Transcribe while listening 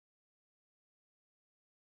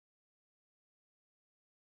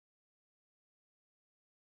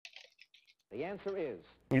The answer is.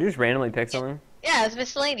 You just randomly pick something? Yeah, it's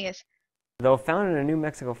miscellaneous. Though found in a New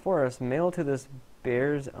Mexico forest, mailed to this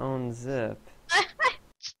bear's own zip.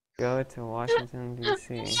 Go to Washington,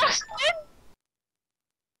 D.C. I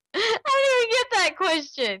didn't even get that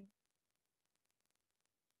question.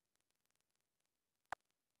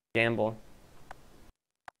 Gamble.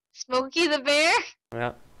 Smokey the Bear?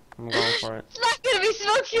 Yep, I'm going for it. It's not gonna be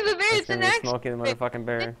Smokey the Bear, it's It's gonna an be accident. Smokey the motherfucking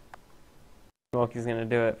bear. Smokey's gonna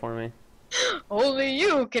do it for me. Only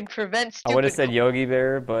you can prevent stupid. I would have said Yogi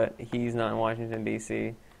Bear, but he's not in Washington,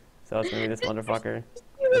 D.C. So it's gonna be this motherfucker.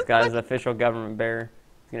 This guy's the official government bear.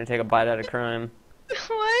 He's gonna take a bite out of crime. What?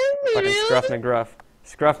 Fucking Really? Scruff McGruff.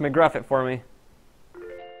 Scruff McGruff it for me.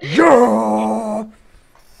 Yeah!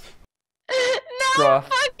 No Scruff.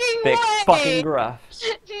 fucking Big way! fucking gruff.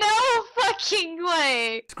 No fucking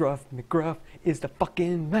way! Scruff McGruff is the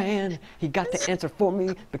fucking man. He got the answer for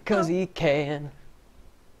me because he can.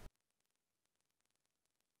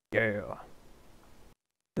 Yeah.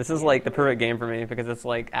 This is like the perfect game for me because it's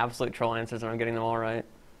like absolute troll answers and I'm getting them all right.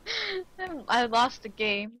 I lost the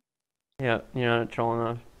game. Yeah, you're not trolling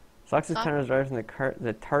enough. Sox's Connor's drivers in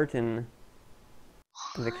the tartan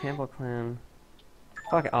of the Campbell clan.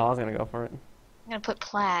 Fuck it. Oh, I was gonna go for it. I'm gonna put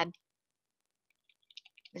plaid.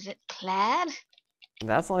 Is it plaid?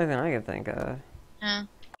 That's the only thing I can think of. Uh,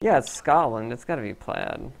 Yeah, it's Scotland. It's gotta be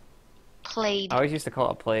plaid. played. I always used to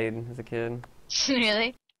call it plaid as a kid.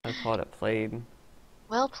 Really? I called it plaid.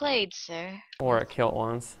 Well played, sir. Or a kilt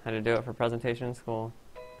once. Had to do it for presentation in school.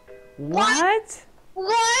 What?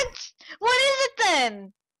 What? What is it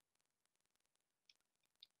then?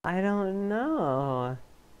 I don't know.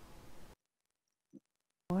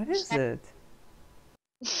 What is it?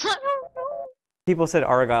 I don't know. People said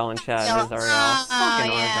Argyle in chat. It is Argyle. Oh,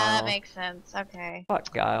 Fucking yeah, that Argyle. makes sense. Okay.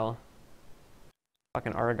 Fuck Guile.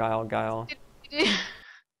 Fucking Argyle Guile.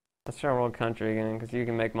 Let's try World Country again, because you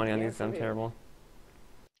can make money on these. I'm terrible.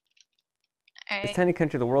 This Alright. tiny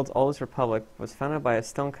country, the world's oldest republic, was founded by a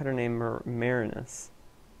stonecutter named Marinus.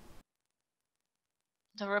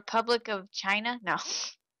 The Republic of China? No.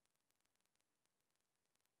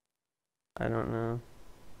 I don't know.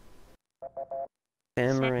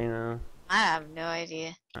 San Marino. I have no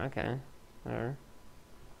idea. Okay. Whatever.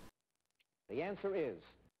 The answer is.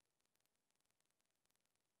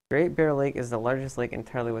 Great Bear Lake is the largest lake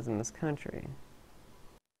entirely within this country.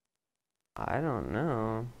 I don't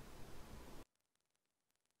know.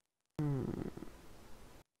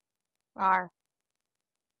 Rar.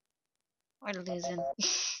 We're losing.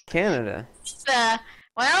 Canada.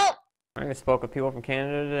 Well, I just spoke with people from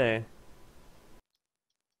Canada today.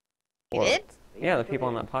 you did? Yeah, the people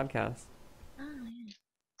on that podcast. Oh,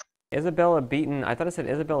 yeah. Isabella Beaton. I thought it said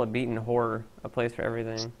Isabella Beaton Horror, a place for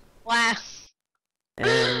everything. Wow.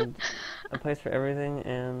 And a place for everything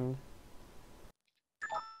and...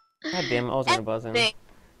 God damn it, I was gonna buzz in. Everything.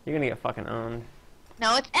 You're gonna get fucking owned.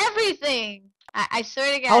 No, it's everything. I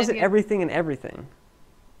swear to God. How is it everything and everything?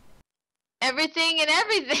 Everything and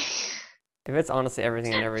everything. If it's honestly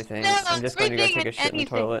everything and everything, No, I'm just going to go everything take a and shit in the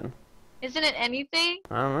anything. toilet. Isn't it anything?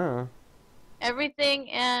 I don't know. Everything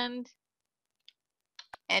and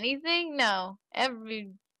anything? No. Every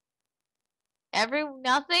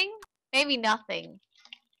nothing? Maybe nothing.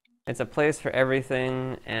 It's a place for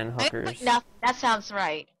everything and Maybe hookers. nothing. That sounds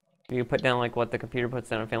right. You put down like what the computer puts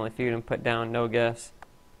down on Family Feud and put down no guess.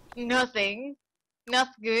 Nothing.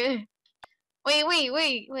 Nothing good.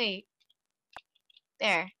 Wait.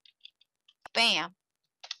 There. Bam.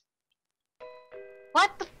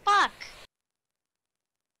 What the fuck?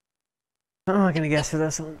 I'm not gonna guess for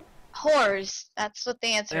this one. Whores. That's what the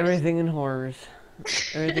answer is. Everything in horrors.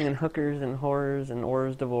 Everything in hookers and horrors and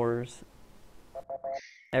ors divorce.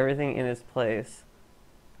 Everything in its place.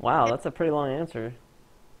 Wow, that's a pretty long answer.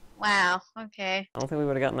 Wow. Okay. I don't think we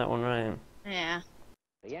would have gotten that one right. Yeah.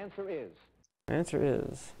 The answer is. The answer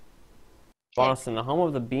is Boston, the home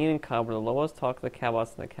of the Bean and Cub, where the lowest talk the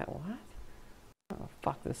cabots and the cat. What? What the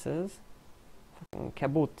fuck this is? Fucking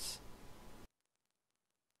cabots.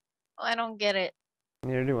 I don't get it.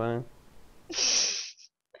 Neither do I.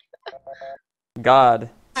 God.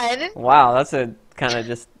 God. Wow, that's a kind of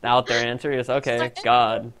just out there answer. Just okay,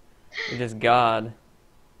 God. It's just God.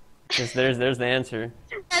 Just there's the answer.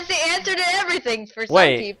 That's the answer to everything for some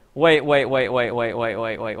Wait, people.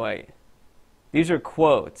 wait. These are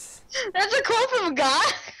quotes. That's a quote from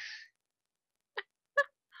God.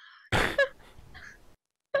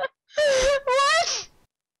 What?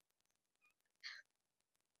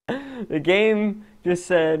 The game just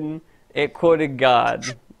said it quoted God.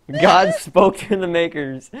 God spoke to the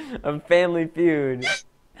makers of Family Feud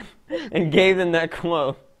and gave them that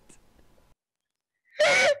quote.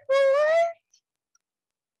 What?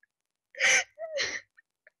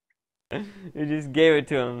 You just gave it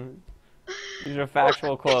to him. These are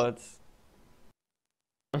factual quotes.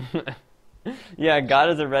 Yeah, God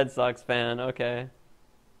is a Red Sox fan. Okay.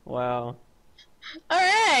 Wow. All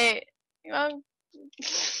right.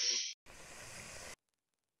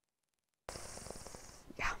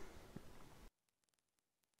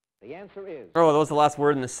 The answer is. Oh, that was the last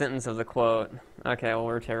word in the sentence of the quote. Okay, well,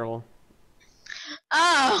 we're terrible.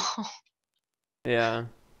 Oh. Yeah.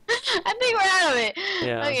 I think we're out of it.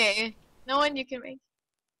 Yeah. Okay. No one you can make.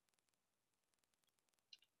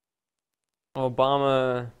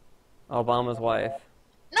 Obama's wife.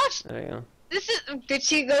 No, There you go. this is. Did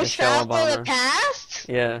she go Michelle travel in the Obama. past?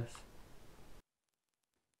 Yes.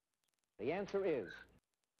 The answer is.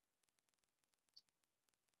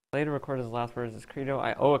 Later recorded his last words as credo.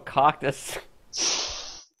 I owe a cactus.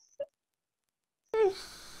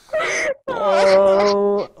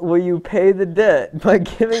 Oh, will you pay the debt by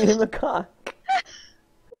giving him a cock?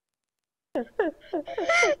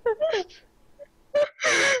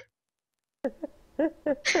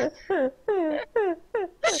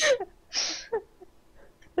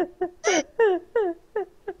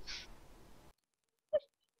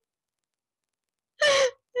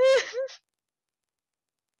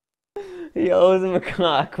 He owes him a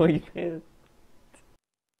cock. Will you pay the...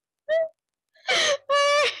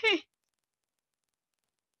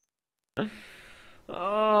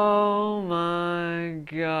 Oh my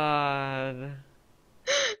god.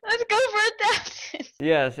 Let's go for a thousand.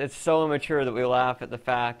 Yes, it's so immature that we laugh at the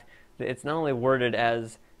fact that it's not only worded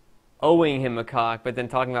as owing him a cock, but then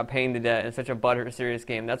talking about paying the debt in such a butthurt serious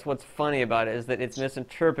game. That's what's funny about it, is that it's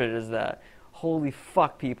misinterpreted as that. Holy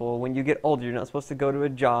fuck, people, when you get older, you're not supposed to go to a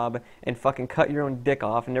job and fucking cut your own dick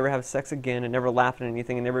off and never have sex again and never laugh at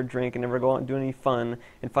anything and never drink and never go out and do any fun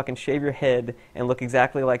and fucking shave your head and look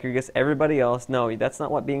exactly like you're just everybody else. No, that's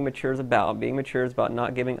not what being mature is about. Being mature is about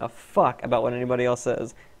not giving a fuck about what anybody else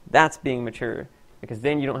says. That's being mature, because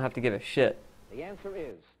then you don't have to give a shit. The answer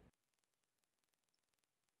is.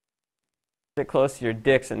 Sit close to your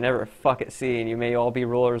dicks and never fuck at sea, and you may all be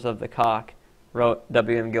rulers of the cock, wrote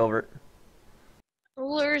W.M. Gilbert.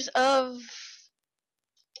 Rulers of.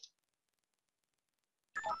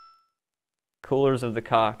 Coolers of the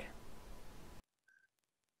cock.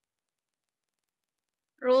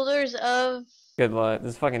 Rulers of. Good luck.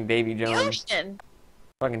 This is fucking Davy The Jones. ocean.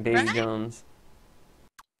 Fucking Davy Right? Jones.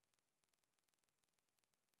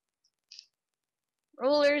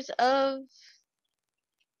 Rulers of.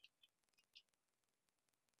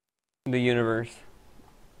 The universe.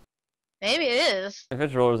 Maybe it is. If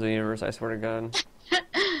it's rulers of the universe, I swear to God.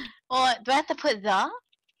 Well, do I have to put the? Are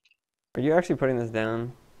you actually putting this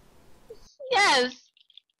down? Yes.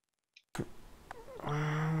 Oh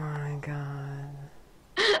my god.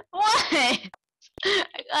 Why?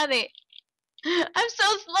 I got it. I'm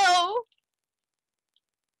so slow.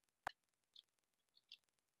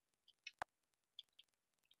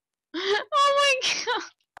 Oh my god.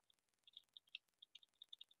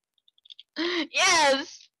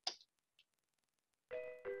 Yes.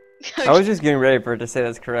 I was just getting ready for it to say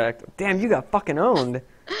that's correct. Damn, you got fucking owned.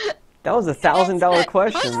 That was $1,000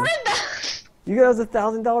 question. You got a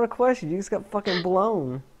 $1,000 question. You just got fucking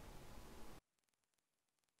blown.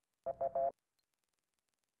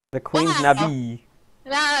 The Queen's Wow. Nabi.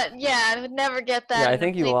 Yeah, I would never get that. Yeah, I in a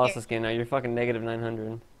think you video lost game. this game now. You're fucking negative 900.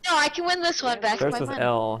 No, I can win this one back. Starts My with money.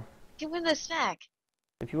 L. I can win this back.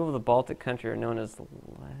 The people of the Baltic country are known as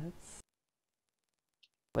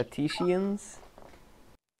Letetians?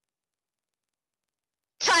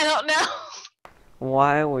 I don't know.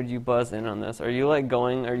 Why would you buzz in on this? Are you like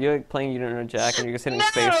playing You Don't Know Jack and you're just hitting No,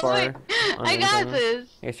 spacebar? I got this.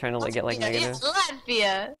 You guys trying to like get like negative?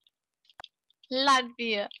 Latvia.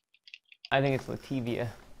 Latvia. I think it's Latvia.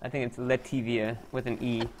 I think it's Latvia with an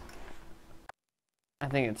E. I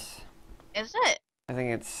think it's Is it? I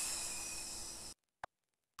think it's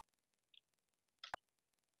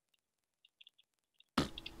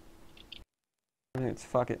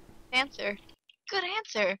fuck it. Answer. Good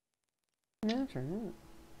answer. Yeah, sure.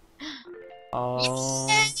 Oh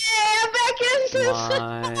Yeah, I'm back into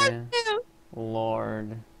my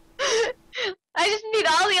Lord. I just need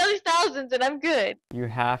all the other thousands and I'm good. You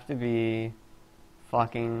have to be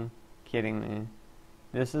fucking kidding me.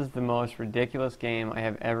 This is the most ridiculous game I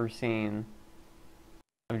have ever seen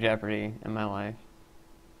of Jeopardy in my life.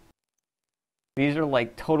 These are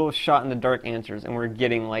like total shot in the dark answers and we're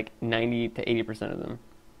getting like 90 to 80% of them.